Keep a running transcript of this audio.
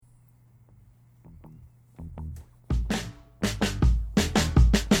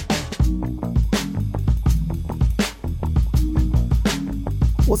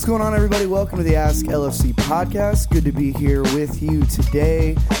What's going on, everybody? Welcome to the Ask LFC podcast. Good to be here with you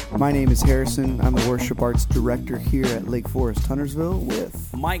today. My name is Harrison. I'm the Worship Arts Director here at Lake Forest, Huntersville,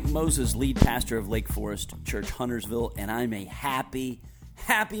 with Mike Moses, lead pastor of Lake Forest Church, Huntersville, and I'm a happy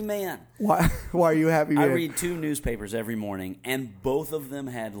man. Why are you happy, man? I read two newspapers every morning, and both of them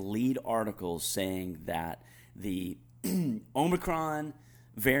had lead articles saying that the Omicron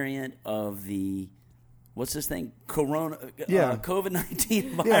variant of the what's this thing?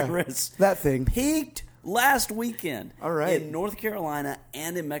 COVID-19 virus. That thing. Peaked last weekend. All right. In North Carolina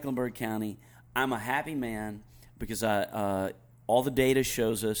and in Mecklenburg County. I'm a happy man because all the data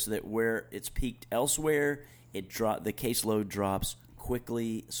shows us that where it's peaked elsewhere, the caseload drops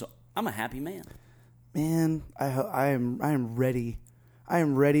quickly. So I'm a happy man. Man, I am ready. I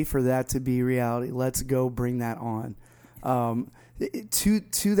am ready for that to be reality. Let's go bring that on. To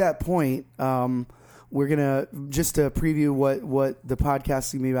that point, we're going to, just to preview what the podcast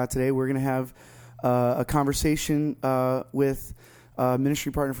is going to be about today, we're going to have a conversation with a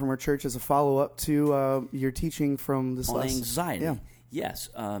ministry partner from our church as a follow-up to your teaching from this on anxiety. Yeah. Yes,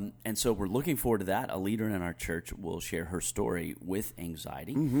 and so we're looking forward to that. A leader in our church will share her story with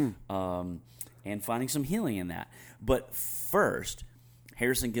anxiety and finding some healing in that. But first,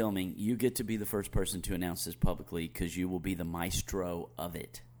 Harrison Gilming, you get to be the first person to announce this publicly because you will be the maestro of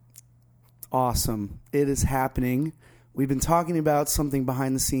it. Awesome. It is happening. We've been talking about something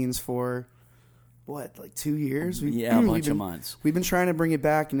behind the scenes for, like 2 years? A bunch of months. We've been trying to bring it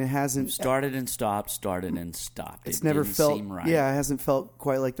back, and it hasn't... Started and stopped. It's never felt... seem right. Yeah, it hasn't felt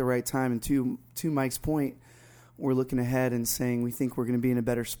quite like the right time. And to Mike's point, we're looking ahead and saying we think we're going to be in a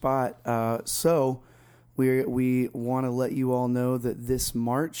better spot. So we want to let you all know that this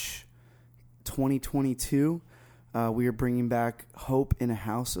March 2022... we are bringing back Hope in a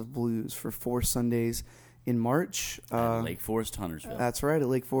House of Blues for 4 Sundays in March. At Lake Forest, Huntersville. That's right, at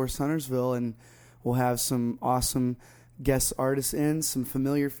Lake Forest, Huntersville. And we'll have some awesome guest artists in, some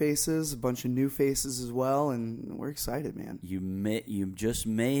familiar faces, a bunch of new faces as well. And we're excited, man. You just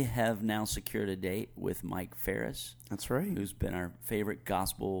may have now secured a date with Mike Ferris. That's right. Who's been our favorite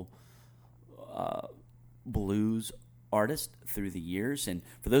gospel blues artist through the years. And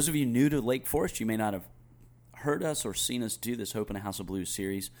for those of you new to Lake Forest, you may not have heard us or seen us do this Hope in a House of Blues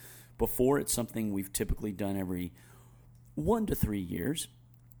series before. It's something we've typically done every 1 to 3 years,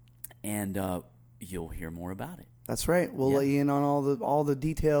 and you'll hear more about it. That's right. We'll let you in on all the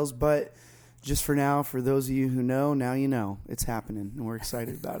details, but just for now, for those of you who know, now you know. It's happening, and we're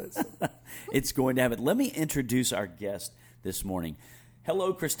excited about it. So. It's going to happen. Let me introduce our guest this morning.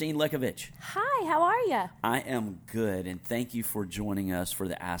 Hello, Christine Lekovich. Hi, how are you? I am good, and thank you for joining us for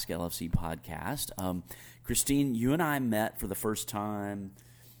the Ask LFC podcast. Christine, you and I met for the first time,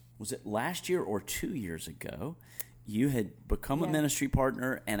 was it last year or 2 years ago? You had become a ministry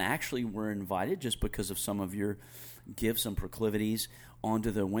partner and actually were invited just because of some of your gifts and proclivities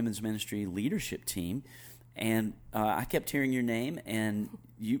onto the women's ministry leadership team. And I kept hearing your name, and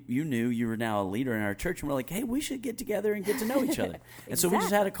you knew you were now a leader in our church, and we're like, hey, we should get together and get to know each other. And so we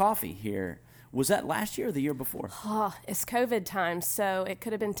just had a coffee here. Was that last year or the year before? Oh, it's COVID time, so it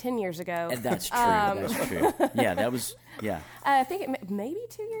could have been 10 years ago. And that's true. That's true. Yeah, that was, I think maybe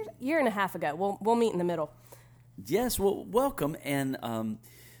 2 years, year and a half ago. We'll meet in the middle. Yes, well, welcome, and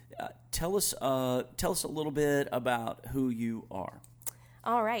tell us a little bit about who you are.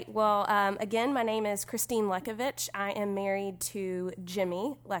 All right. Well, again, my name is Christine Lekovich. I am married to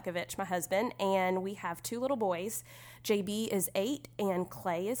Jimmy Lekovich, my husband, and we have 2 little boys. JB is 8 and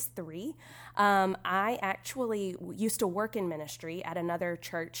Clay is 3. I actually used to work in ministry at another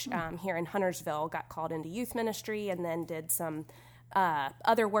church here in Huntersville, got called into youth ministry, and then did some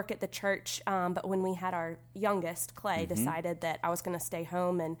other work at the church. But when we had our youngest, Clay, decided that I was going to stay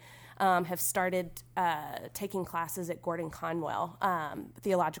home and have started taking classes at Gordon Conwell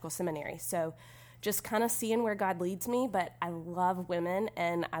Theological Seminary. So just kind of seeing where God leads me, but I love women,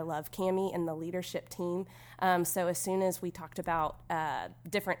 and I love Cammie and the leadership team. So as soon as we talked about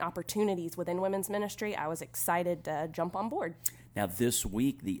different opportunities within women's ministry, I was excited to jump on board. Now, this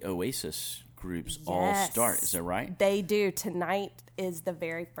week, the Oasis groups all start. Is that right? They do. Tonight is the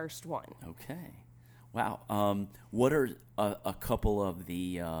very first one. Okay. Wow. What are a couple of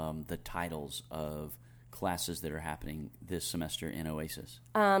the titles of classes that are happening this semester in Oasis?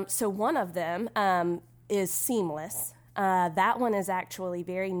 So one of them is Seamless. That one is actually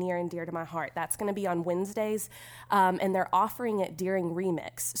very near and dear to my heart. That's going to be on Wednesdays, and they're offering it during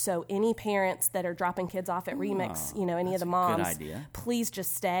Remix. So any parents that are dropping kids off at Remix, any of the moms, please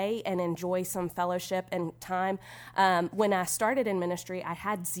just stay and enjoy some fellowship and time. When I started in ministry, I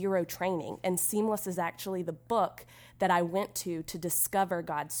had zero training, and Seamless is actually the book that I went to discover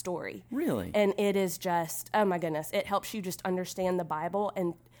God's story. Really? And it is just, oh my goodness, it helps you just understand the Bible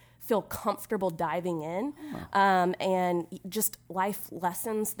and feel comfortable diving in, and just life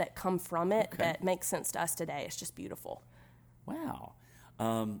lessons that come from it that make sense to us today. It's just beautiful. Wow.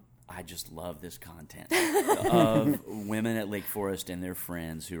 I just love this content of women at Lake Forest and their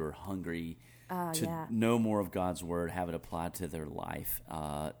friends who are hungry to know more of God's Word, have it applied to their life,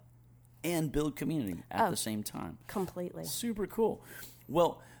 and build community at the same time. Completely. Super cool.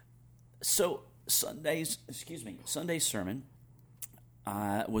 Well, so Sunday's sermon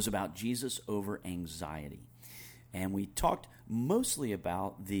was about Jesus over anxiety. And we talked mostly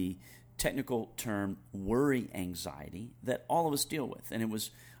about the technical term worry anxiety that all of us deal with. And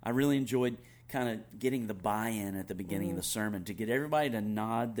I really enjoyed kind of getting the buy-in at the beginning of the sermon to get everybody to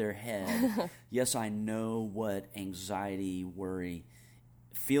nod their head. Yes, I know what anxiety, worry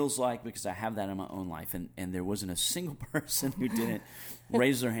feels like because I have that in my own life. And there wasn't a single person who didn't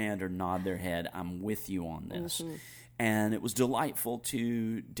raise their hand or nod their head. I'm with you on this. Mm-hmm. And it was delightful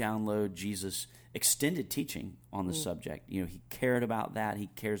to download Jesus' extended teaching on the subject. He cared about that. He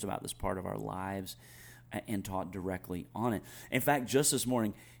cares about this part of our lives and taught directly on it. In fact, just this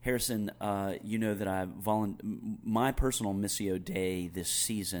morning, Harrison, that my personal Missio Day this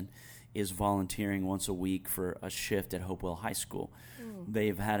season is volunteering once a week for a shift at Hopewell High School.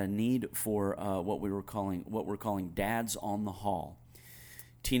 They've had a need for what we're calling dads on the hall.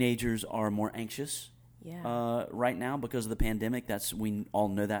 Teenagers are more anxious. Right now because of the pandemic. We all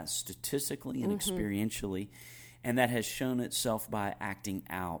know that statistically and experientially, and that has shown itself by acting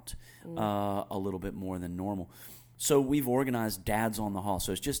out a little bit more than normal. So we've organized dads on the hall.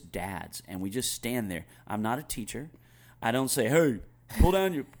 So it's just dads, and we just stand there. I'm not a teacher. I don't say, hey,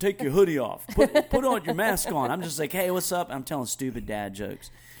 take your hoodie off, put on your mask on. I'm just like, hey, what's up? I'm telling stupid dad jokes.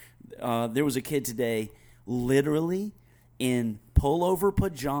 There was a kid today, literally in pullover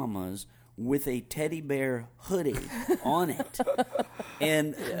pajamas with a teddy bear hoodie on it.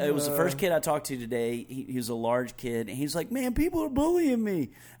 And it was the first kid I talked to today. He was a large kid, and he's like, man, people are bullying me.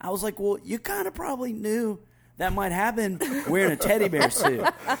 I was like, well, you kind of probably knew that might happen wearing a teddy bear suit.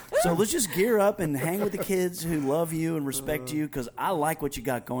 So let's just gear up and hang with the kids who love you and respect you, because I like what you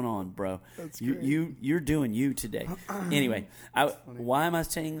got going on, bro. You're doing you today. Anyway, why am I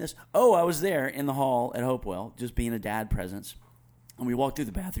saying this? Oh, I was there in the hall at Hopewell, just being a dad presence. And we walk through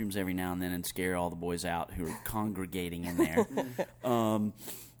the bathrooms every now and then and scare all the boys out who are congregating in there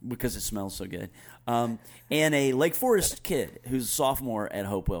because it smells so good. And a Lake Forest kid who's a sophomore at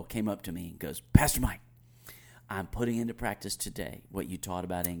Hopewell came up to me and goes, Pastor Mike, I'm putting into practice today what you taught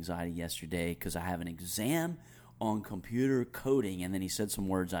about anxiety yesterday because I have an exam on computer coding. And then he said some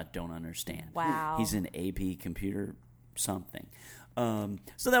words I don't understand. Wow. He's in AP computer something.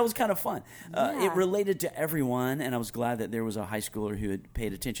 So that was kind of fun. It related to everyone, and I was glad that there was a high schooler who had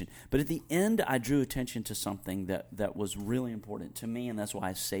paid attention. But at the end, I drew attention to something that was really important to me, and that's why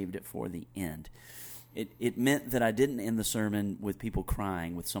I saved it for the end. It meant that I didn't end the sermon with people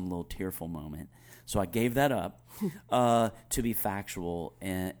crying with some little tearful moment. So I gave that up to be factual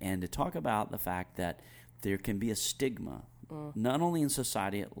and to talk about the fact that there can be a stigma, not only in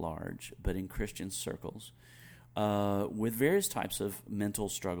society at large, but in Christian circles, with various types of mental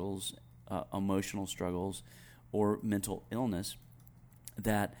struggles, emotional struggles, or mental illness,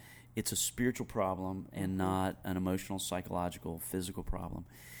 that it's a spiritual problem and not an emotional, psychological, physical problem.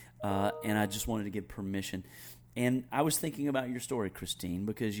 And I just wanted to give permission. And I was thinking about your story, Christine,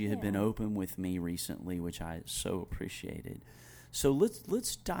 because you had been open with me recently, which I so appreciated. So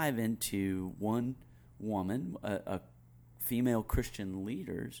let's dive into one woman, a female Christian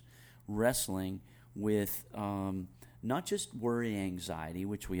leaders wrestling with not just worry, anxiety,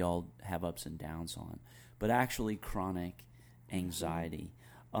 which we all have ups and downs on, but actually chronic anxiety.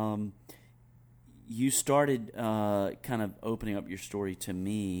 You started kind of opening up your story to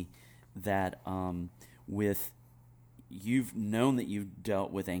me that with you've known that you've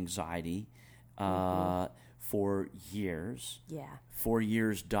dealt with anxiety for years. Yeah. For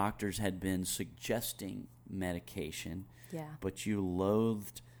years, doctors had been suggesting medication, but you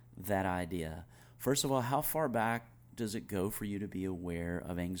loathed that idea. First of all, how far back does it go for you to be aware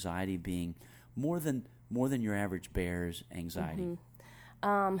of anxiety being more than your average bear's anxiety?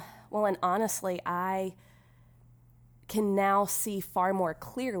 Well, and honestly, I can now see far more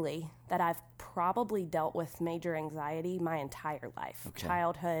clearly that I've probably dealt with major anxiety my entire life,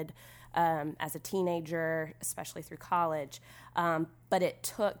 childhood, as a teenager, especially through college. But it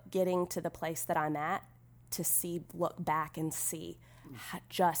took getting to the place that I'm at to look back and see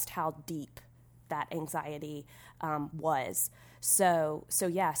just how deep that anxiety was. So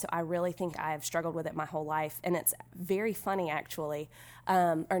I really think I've struggled with it my whole life. And it's very funny, actually,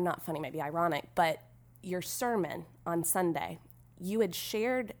 or not funny, maybe ironic, but your sermon on Sunday, you had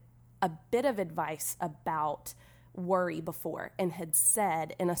shared a bit of advice about worry before and had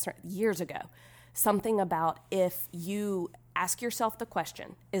said years ago something about, if you ask yourself the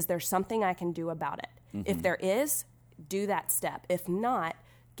question, is there something I can do about it? Mm-hmm. If there is, do that step. If not,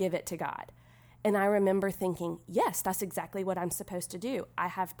 give it to God. And I remember thinking, yes, that's exactly what I'm supposed to do. I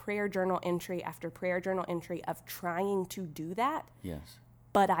have prayer journal entry after prayer journal entry of trying to do that. Yes.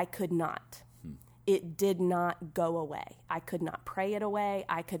 But I could not. It did not go away. I could not pray it away.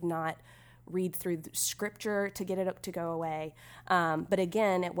 I could not read through the scripture to get it to go away. But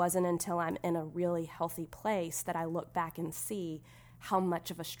again, it wasn't until I'm in a really healthy place that I look back and see how much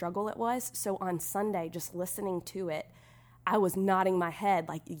of a struggle it was. So on Sunday, just listening to it, I was nodding my head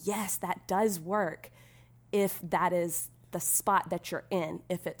like, yes, that does work if that is the spot that you're in.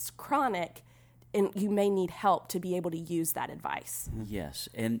 If it's chronic, and you may need help to be able to use that advice. Yes,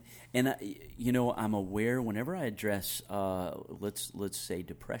 and I'm aware whenever I address, let's say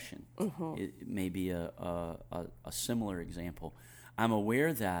depression, it may be a similar example. I'm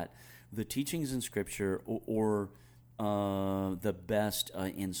aware that the teachings in Scripture or the best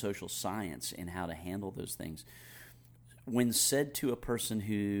in social science and how to handle those things, when said to a person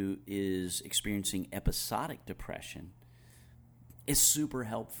who is experiencing episodic depression, is super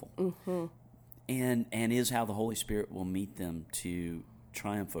helpful. Mm-hmm. And is how the Holy Spirit will meet them to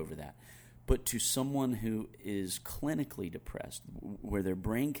triumph over that. But to someone who is clinically depressed, where their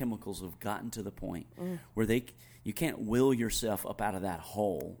brain chemicals have gotten to the point where you can't will yourself up out of that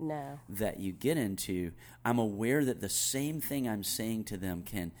hole that you get into, I'm aware that the same thing I'm saying to them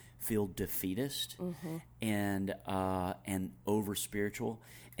can feel defeatist and over spiritual,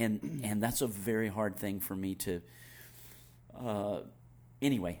 and that's a very hard thing for me to.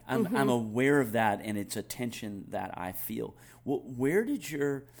 Anyway, I'm aware of that, and it's a tension that I feel. Well, where did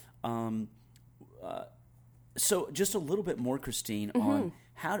your so just a little bit more, Christine, on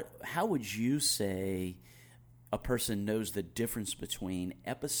how would you say a person knows the difference between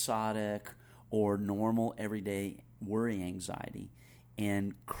episodic or normal everyday worry anxiety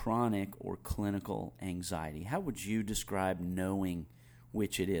and chronic or clinical anxiety? How would you describe knowing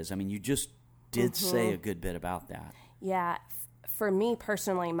which it is? I mean, you just did say a good bit about that. Yeah. For me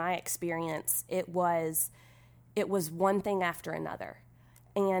personally, my experience, it was one thing after another.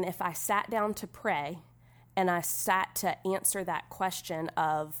 And if I sat down to pray and I sat to answer that question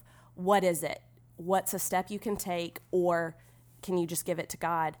of what is it? What's a step you can take, or can you just give it to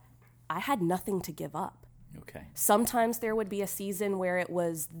God? I had nothing to give up. Okay. Sometimes there would be a season where it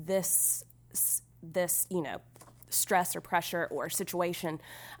was this, stress or pressure or situation.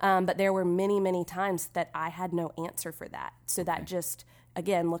 But there were many, many times that I had no answer for that. So that just,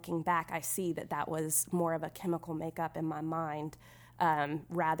 again, looking back, I see that was more of a chemical makeup in my mind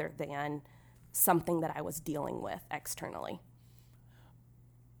rather than something that I was dealing with externally.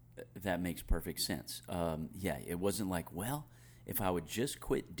 That makes perfect sense. It wasn't like, well, if I would just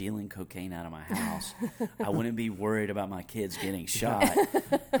quit dealing cocaine out of my house, I wouldn't be worried about my kids getting shot,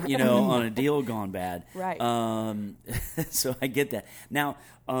 on a deal gone bad. Right. So I get that. Now,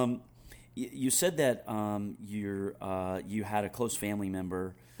 you said that you had a close family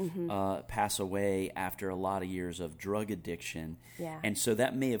member pass away after a lot of years of drug addiction. Yeah. And so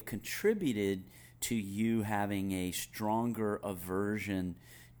that may have contributed to you having a stronger aversion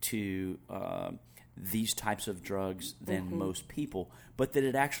to these types of drugs than most people, but that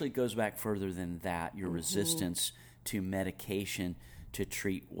it actually goes back further than that, your resistance to medication to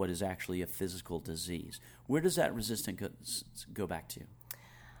treat what is actually a physical disease. Where does that resistance go back to?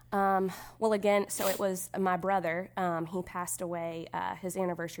 Well, again, so it was my brother. He passed away. His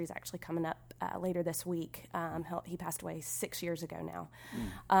anniversary is actually coming up later this week. He passed away 6 years ago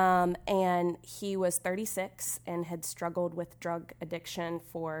now. And he was 36 and had struggled with drug addiction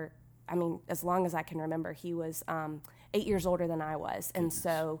for, as long as I can remember. He was 8 years older than I was. And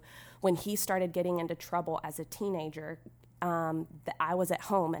so when he started getting into trouble as a teenager, I was at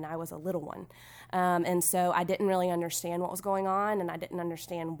home and I was a little one. And so I didn't really understand what was going on, and I didn't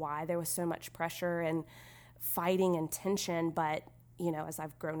understand why there was so much pressure and fighting and tension. But as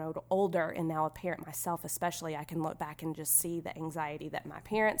I've grown older and now a parent myself especially, I can look back and just see the anxiety that my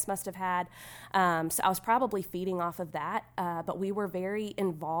parents must have had. So I was probably feeding off of that, but we were very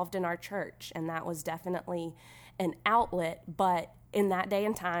involved in our church, and that was definitely an outlet. But in that day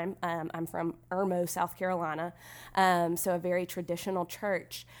and time, I'm from Irmo, South Carolina, so a very traditional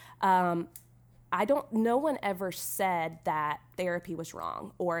church. No one ever said that therapy was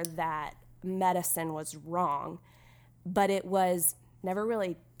wrong or that medicine was wrong, but it was never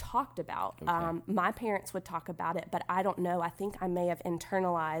really talked about. Okay. My parents would talk about it, but I don't know. I think I may have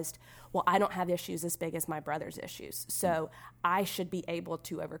internalized, well, I don't have issues as big as my brother's issues, so I should be able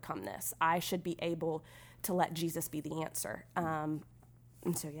to overcome this. I should be able to let Jesus be the answer. And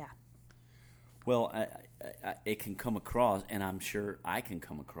so, yeah. Well, it can come across, and I'm sure I can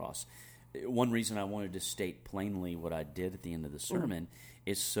come across. One reason I wanted to state plainly what I did at the end of the sermon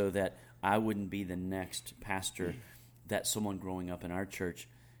is so that I wouldn't be the next pastor that someone growing up in our church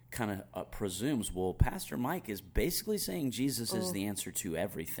kind of presumes, well, Pastor Mike is basically saying Jesus is the answer to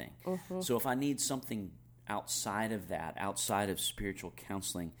everything. So if I need something outside of that, outside of spiritual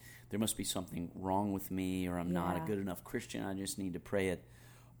counseling, there must be something wrong with me, or I'm not a good enough Christian. I just need to pray it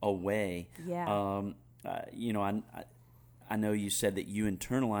away. Yeah. I know you said that you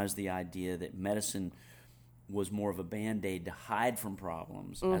internalized the idea that medicine was more of a Band-Aid to hide from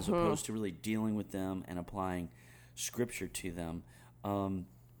problems as opposed to really dealing with them and applying Scripture to them.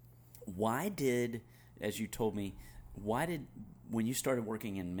 Why did, as you told me, when you started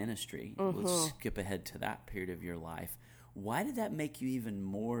working in ministry, let's skip ahead to that period of your life, why did that make you even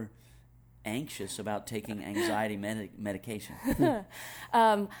more anxious about taking anxiety medication?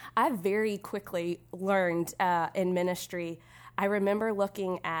 I very quickly learned in ministry. I remember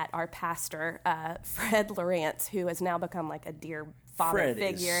looking at our pastor, Fred Lawrence, who has now become like a dear father Fred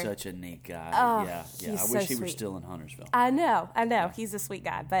figure. is such a neat guy. Oh, yeah. I wish he were still in Huntersville. I know. Yeah. He's a sweet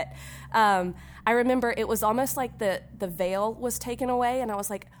guy. But I remember it was almost like the veil was taken away, and I was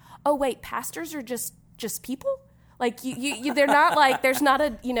like, oh, wait, pastors are just people? Like they're not like, there's not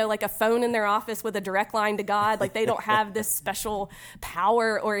a, like a phone in their office with a direct line to God. Like they don't have this special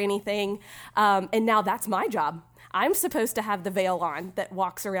power or anything. And now that's my job. I'm supposed to have the veil on that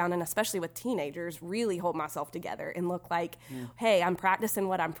walks around, and especially with teenagers, really hold myself together and look like, hey, I'm practicing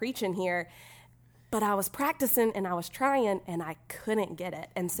what I'm preaching here. But I was practicing and I was trying and I couldn't get it.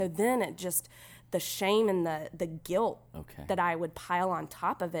 And so then it just, the shame and the guilt that I would pile on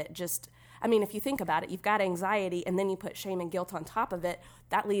top of it just, I mean, if you think about it, you've got anxiety and then you put shame and guilt on top of it,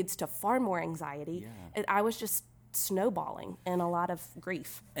 that leads to far more anxiety. Yeah. And I was just snowballing in a lot of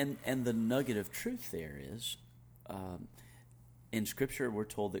grief. And the nugget of truth there is, in Scripture, we're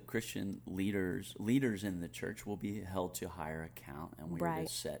told that Christian leaders in the church will be held to higher account, and we are to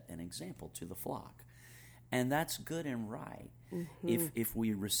set an example to the flock. And that's good and right if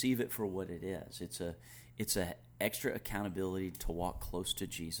we receive it for what it is. It's a extra accountability to walk close to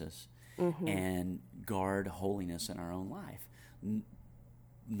Jesus and guard holiness in our own life.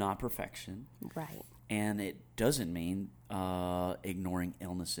 Not perfection. Right. And it doesn't mean ignoring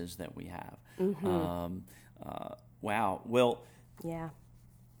illnesses that we have. Wow. Well, yeah.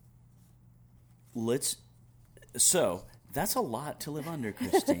 So that's a lot to live under,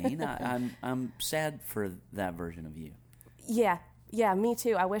 Christine. I'm sad for that version of you. Yeah, me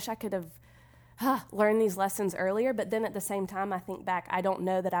too. I wish I could have learned these lessons earlier, but then at the same time, I think back, I don't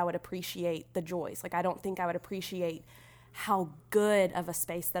know that I would appreciate the joys. Like, I don't think I would appreciate how good of a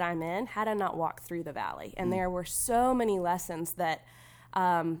space that I'm in had I not walked through the valley. And there were so many lessons that,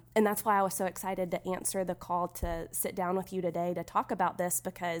 and that's why I was so excited to answer the call to sit down with you today to talk about this,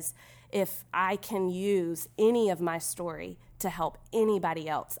 because if I can use any of my story to help anybody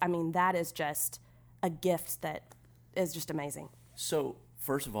else, I mean, that is just a gift that is just amazing. So,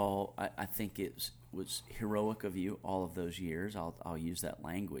 first of all, I think it was heroic of you all of those years. I'll use that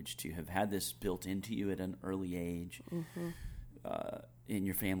language, to have had this built into you at an early age. In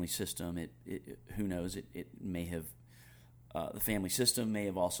your family system. Who knows? It may have. The family system may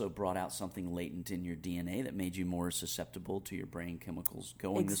have also brought out something latent in your DNA that made you more susceptible to your brain chemicals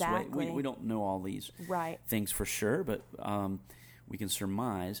going this way. We don't know all these things for sure, but we can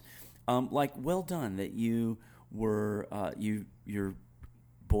surmise. Well done that you were your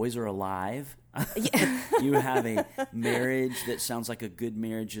boys are alive. You have a marriage that sounds like a good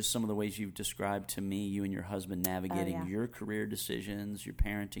marriage. Just some of the ways you've described to me, you and your husband navigating your career decisions, your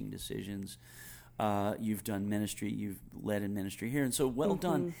parenting decisions. You've done ministry. You've led in ministry here. And so well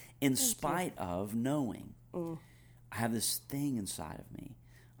done in spite of knowing I have this thing inside of me.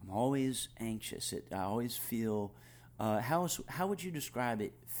 I'm always anxious. I always feel, how would you describe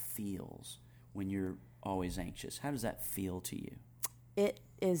it feels when you're always anxious? How does that feel to you? it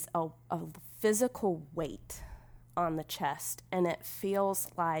is a physical weight on the chest, and it feels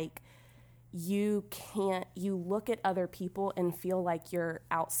like you look at other people and feel like you're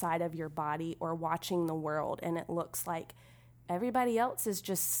outside of your body or watching the world, and it looks like everybody else is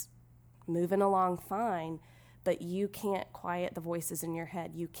just moving along fine, but you can't quiet the voices in your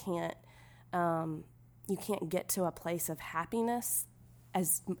head. You can't get to a place of happiness,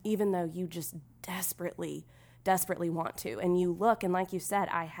 even though you just desperately want to. And you look, and like you said,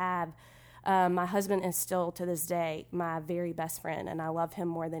 I have my husband is still to this day my very best friend, and I love him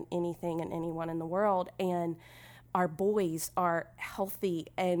more than anything and anyone in the world. And our boys are healthy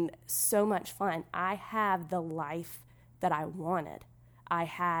and so much fun. I have the life that I wanted.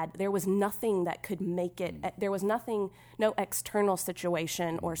 There was nothing that could make it, no external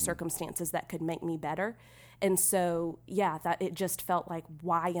situation or circumstances that could make me better. And so, that it just felt like,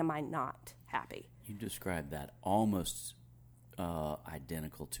 why am I not happy? You described that almost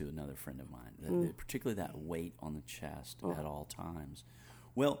identical to another friend of mine, particularly that weight on the chest at all times.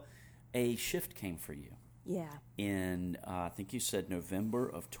 Well, a shift came for you. Yeah. In, I think you said November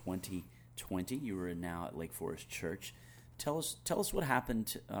of 2020, you were now at Lake Forest Church. Tell us what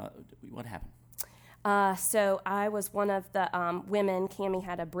happened. What happened? So I was one of the women. Cammie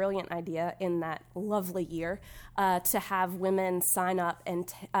had a brilliant idea in that lovely year to have women sign up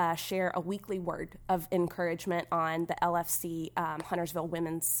and share a weekly word of encouragement on the LFC Huntersville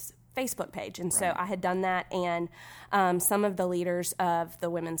Women's Facebook page. And so I had done that, and some of the leaders of the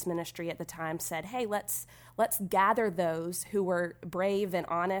women's ministry at the time said, hey, let's gather those who were brave and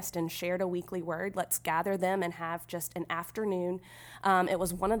honest and shared a weekly word. Let's gather them and have just an afternoon. It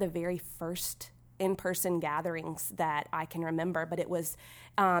was one of the very first in-person gatherings that I can remember, but it was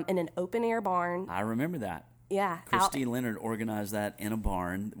in an open-air barn. I remember that. Yeah. Christy Leonard organized that in a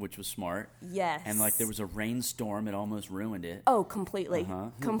barn, which was smart. Yes. And there was a rainstorm. It almost ruined it. Oh, completely.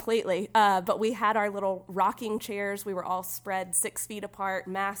 Completely. But we had our little rocking chairs. We were all spread 6 feet apart,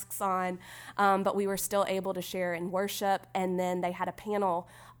 masks on, but we were still able to share in worship. And then they had a panel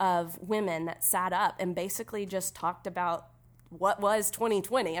of women that sat up and basically just talked about what was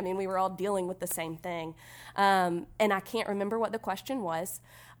 2020. I mean, we were all dealing with the same thing. And I can't remember what the question was,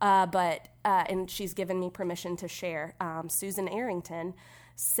 but she's given me permission to share. Susan Arrington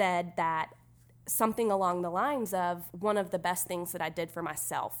said that something along the lines of, one of the best things that I did for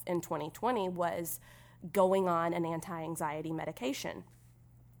myself in 2020 was going on an anti-anxiety medication.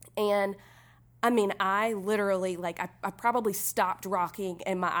 And I mean, I literally, I probably stopped rocking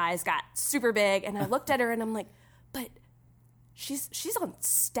and my eyes got super big, and I looked at her and I'm like, but she's on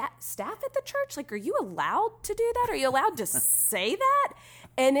staff at the church. Are you allowed to do that? Are you allowed to say that?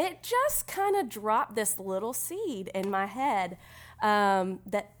 And it just kind of dropped this little seed in my head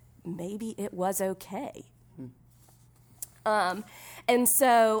that maybe it was okay. And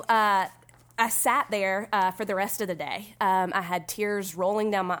so I sat there for the rest of the day. I had tears rolling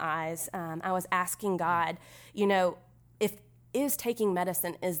down my eyes. I was asking God, is taking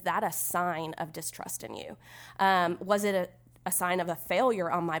medicine, is that a sign of distrust in you? Was it a sign of a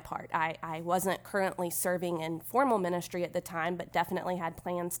failure on my part? I wasn't currently serving in formal ministry at the time, but definitely had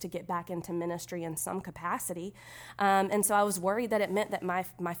plans to get back into ministry in some capacity. And so I was worried that it meant that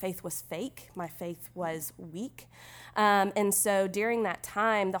my faith was fake, my faith was weak. And so during that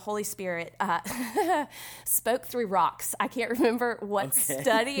time, the Holy Spirit spoke through rocks. I can't remember what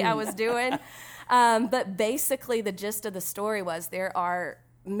study I was doing, but basically the gist of the story was there are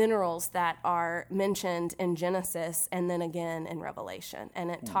minerals that are mentioned in Genesis and then again in Revelation. And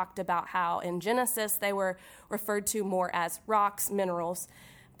it talked about how in Genesis they were referred to more as rocks, minerals,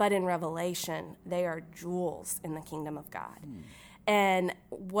 but in Revelation they are jewels in the kingdom of God. And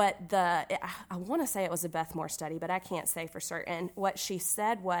I want to say it was a Beth Moore study, but I can't say for certain. What she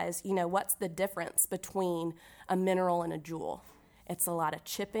said was, what's the difference between a mineral and a jewel? It's a lot of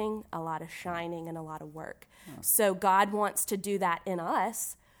chipping, a lot of shining, and a lot of work. So God wants to do that in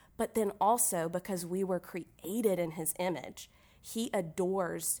us, but then also because we were created in his image, he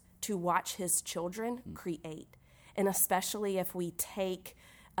adores to watch his children create. And especially if we take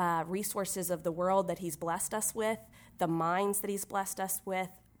resources of the world that he's blessed us with, the minds that he's blessed us with,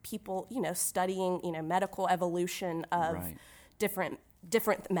 people, studying, medical evolution of different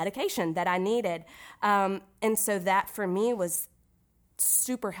medication that I needed. And so that for me was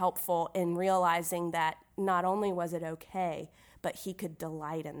super helpful in realizing that not only was it okay, but he could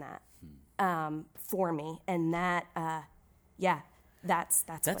delight in that for me. And that, that's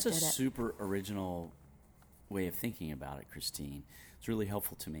what did it. That's a super original way of thinking about it, Christine. It's really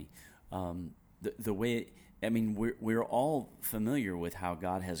helpful to me. The way I mean, we're all familiar with how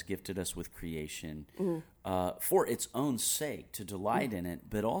God has gifted us with creation for its own sake, to delight in it,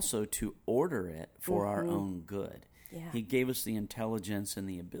 but also to order it for our own good. Yeah. He gave us the intelligence and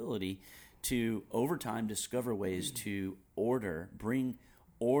the ability to, over time, discover ways to bring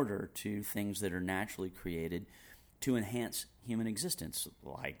order to things that are naturally created to enhance human existence,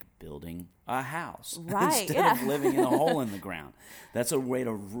 like building a house instead of living in a hole in the ground. That's a way to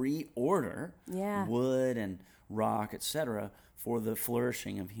reorder wood and rock, etc., for the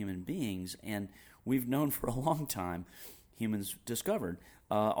flourishing of human beings. And we've known for a long time, humans discovered,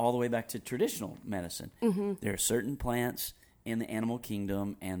 all the way back to traditional medicine. There are certain plants in the animal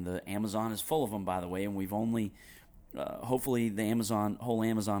kingdom, and the Amazon is full of them, by the way, and we've only... hopefully the whole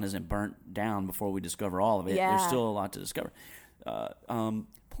Amazon isn't burnt down before we discover all of it. There's still a lot to discover.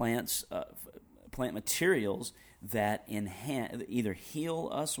 Plant materials that either heal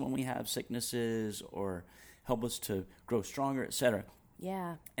us when we have sicknesses or help us to grow stronger, etc.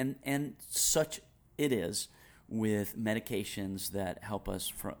 Yeah. And such it is with medications that help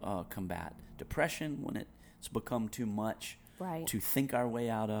us combat depression when it's become too much to think our way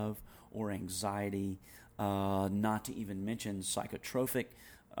out of, or anxiety. Not to even mention psychotropic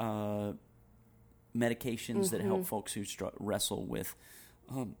medications that help folks who wrestle with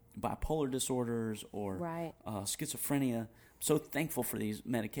bipolar disorders or schizophrenia. So thankful for these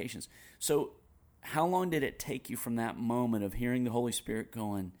medications. So how long did it take you from that moment of hearing the Holy Spirit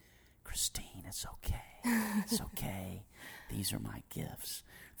going, Christine, it's okay. It's okay. These are my gifts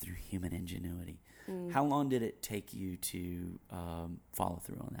through human ingenuity. How long did it take you to follow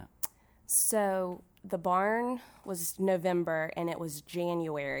through on that? So the barn was November, and it was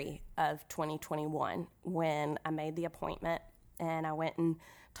January of 2021 when I made the appointment, and I went and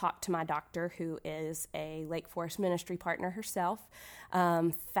talked to my doctor, who is a Lake Forest ministry partner herself,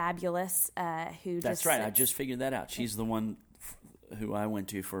 fabulous. That's right. I just figured that out. She's the one who I went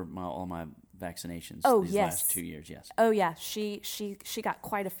to for all my vaccinations these last 2 years. Yes. Oh yeah, she got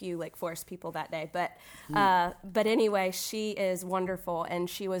quite a few Lake Forest people that day, but anyway, she is wonderful, and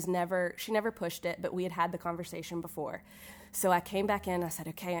she never pushed it, but we had the conversation before. So I came back in, I said,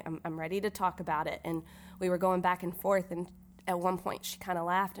 okay, I'm ready to talk about it, and we were going back and forth, and at one point she kind of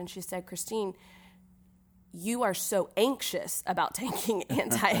laughed and she said, Christine, you are so anxious about taking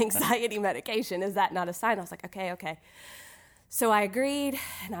anti-anxiety medication. Is that not a sign? I was like, okay. So I agreed,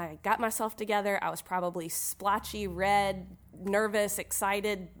 and I got myself together. I was probably splotchy, red, nervous,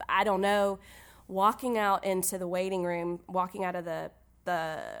 excited, I don't know, walking out into the waiting room, walking out of the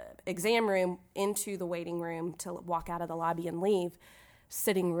exam room into the waiting room to walk out of the lobby and leave.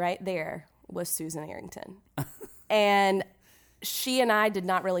 Sitting right there was Susan Arrington. And she and I did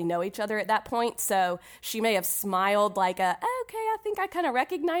not really know each other at that point, so she may have smiled like okay, I think I kind of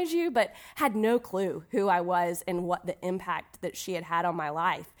recognize you, but had no clue who I was and what the impact that she had on my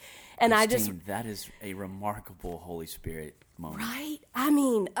life. And Christine, that is a remarkable Holy Spirit moment. Right? I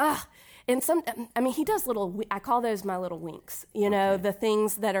mean, he does I call those my little winks, the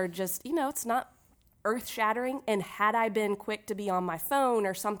things that are just, it's not earth-shattering, and had I been quick to be on my phone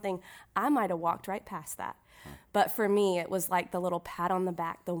or something, I might have walked right past that. But for me, it was like the little pat on the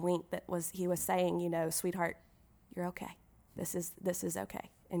back, the wink he was saying, sweetheart, you're okay. This is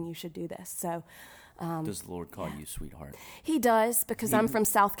okay, and you should do this. So, does the Lord call you sweetheart? He does, because I'm from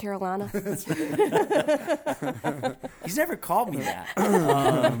South Carolina. He's never called me that.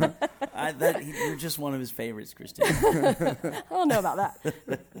 You're just one of his favorites, Christine. I don't know about that.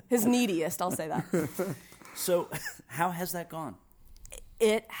 His neediest, I'll say that. So, how has that gone?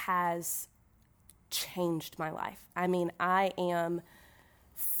 It has changed my life. I mean, I am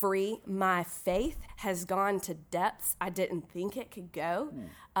free. My faith has gone to depths I didn't think it could go.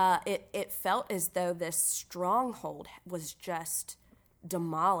 It felt as though this stronghold was just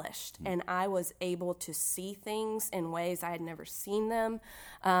demolished, and I was able to see things in ways I had never seen them.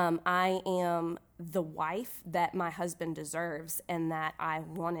 I am the wife that my husband deserves and that I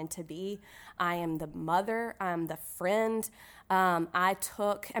wanted to be. I am the mother. I'm the friend. And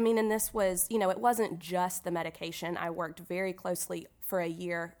this was, it wasn't just the medication. I worked very closely for a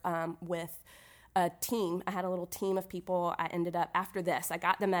year with a team. I had a little team of people. I ended up, after this, I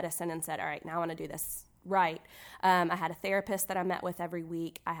got the medicine and said, all right, now I want to do this right. I had a therapist that I met with every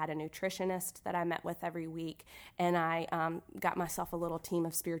week. I had a nutritionist that I met with every week. And I got myself a little team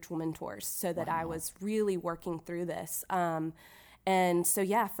of spiritual mentors so that I was really working through this. And so,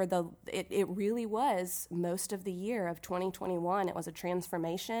 it really was most of the year of 2021. It was a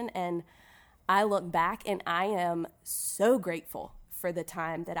transformation. And I look back and I am so grateful for the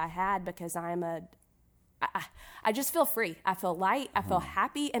time that I had, because I just feel free. I feel light. I feel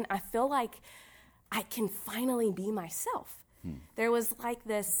happy. And I feel like I can finally be myself. There was like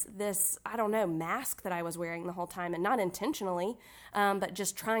this, I don't know, mask that I was wearing the whole time, and not intentionally, but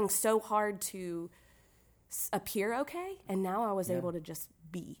just trying so hard to appear okay. And now I was able to just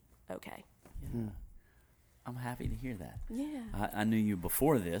be okay. Yeah. I'm happy to hear that. Yeah. I knew you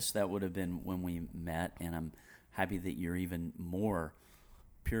before this. That would have been when we met, and I'm happy that you're even more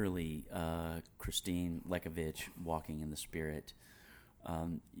purely Christine Lekovich, walking in the Spirit.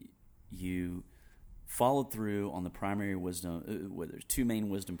 You followed through on the primary wisdom, where there's two main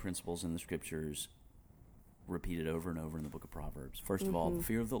wisdom principles in the Scriptures repeated over and over in the book of Proverbs. First of all, the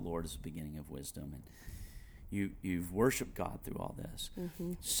fear of the Lord is the beginning of wisdom, and you've worshiped God through all this.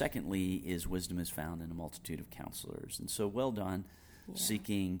 Secondly, is wisdom is found in a multitude of counselors. And so well done,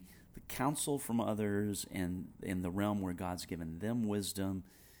 seeking the counsel from others and in the realm where God's given them wisdom,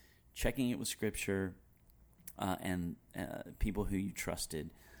 checking it with Scripture, and people who you trusted.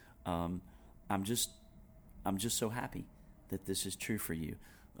 I'm just so happy that this is true for you.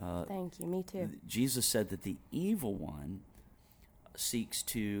 Thank you. Me too. Jesus said that the evil one seeks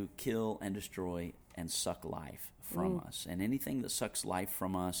to kill and destroy and suck life from us. And anything that sucks life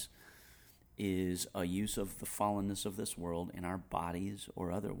from us is a use of the fallenness of this world in our bodies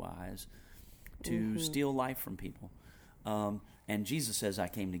or otherwise to steal life from people. And Jesus says, I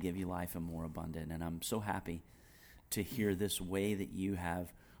came to give you life and more abundant. And I'm so happy to hear this way that you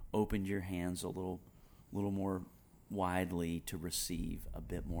have opened your hands a little more widely to receive a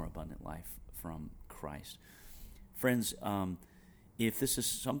bit more abundant life from Christ. Friends, if this is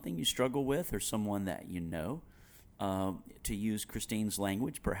something you struggle with or someone that you know, to use Christine's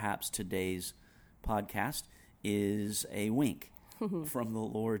language, perhaps today's podcast is a wink from the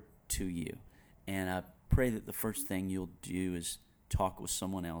Lord to you. And I pray that the first thing you'll do is talk with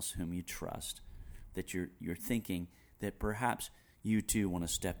someone else whom you trust, that you're thinking that perhaps you too want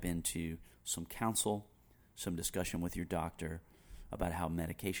to step into some counsel, some discussion with your doctor about how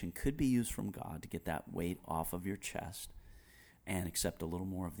medication could be used from God to get that weight off of your chest and accept a little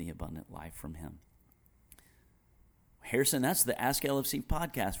more of the abundant life from Him. Harrison, that's the Ask LFC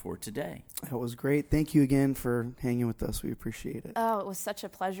podcast for today. That was great. Thank you again for hanging with us. We appreciate it. Oh, it was such a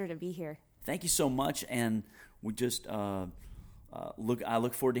pleasure to be here. Thank you so much, and we just I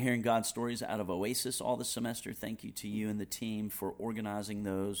look forward to hearing God's stories out of Oasis all this semester. Thank you to you and the team for organizing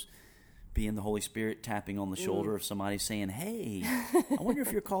those, being the Holy Spirit tapping on the shoulder of somebody saying, hey, I wonder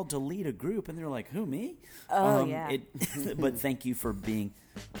if you're called to lead a group. And they're like, who, me? Yeah. But thank you for being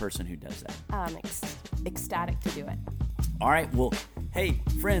the person who does that. I'm ecstatic to do it. All right. Well, hey,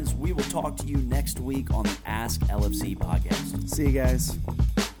 friends, we will talk to you next week on the Ask LFC podcast. See you guys.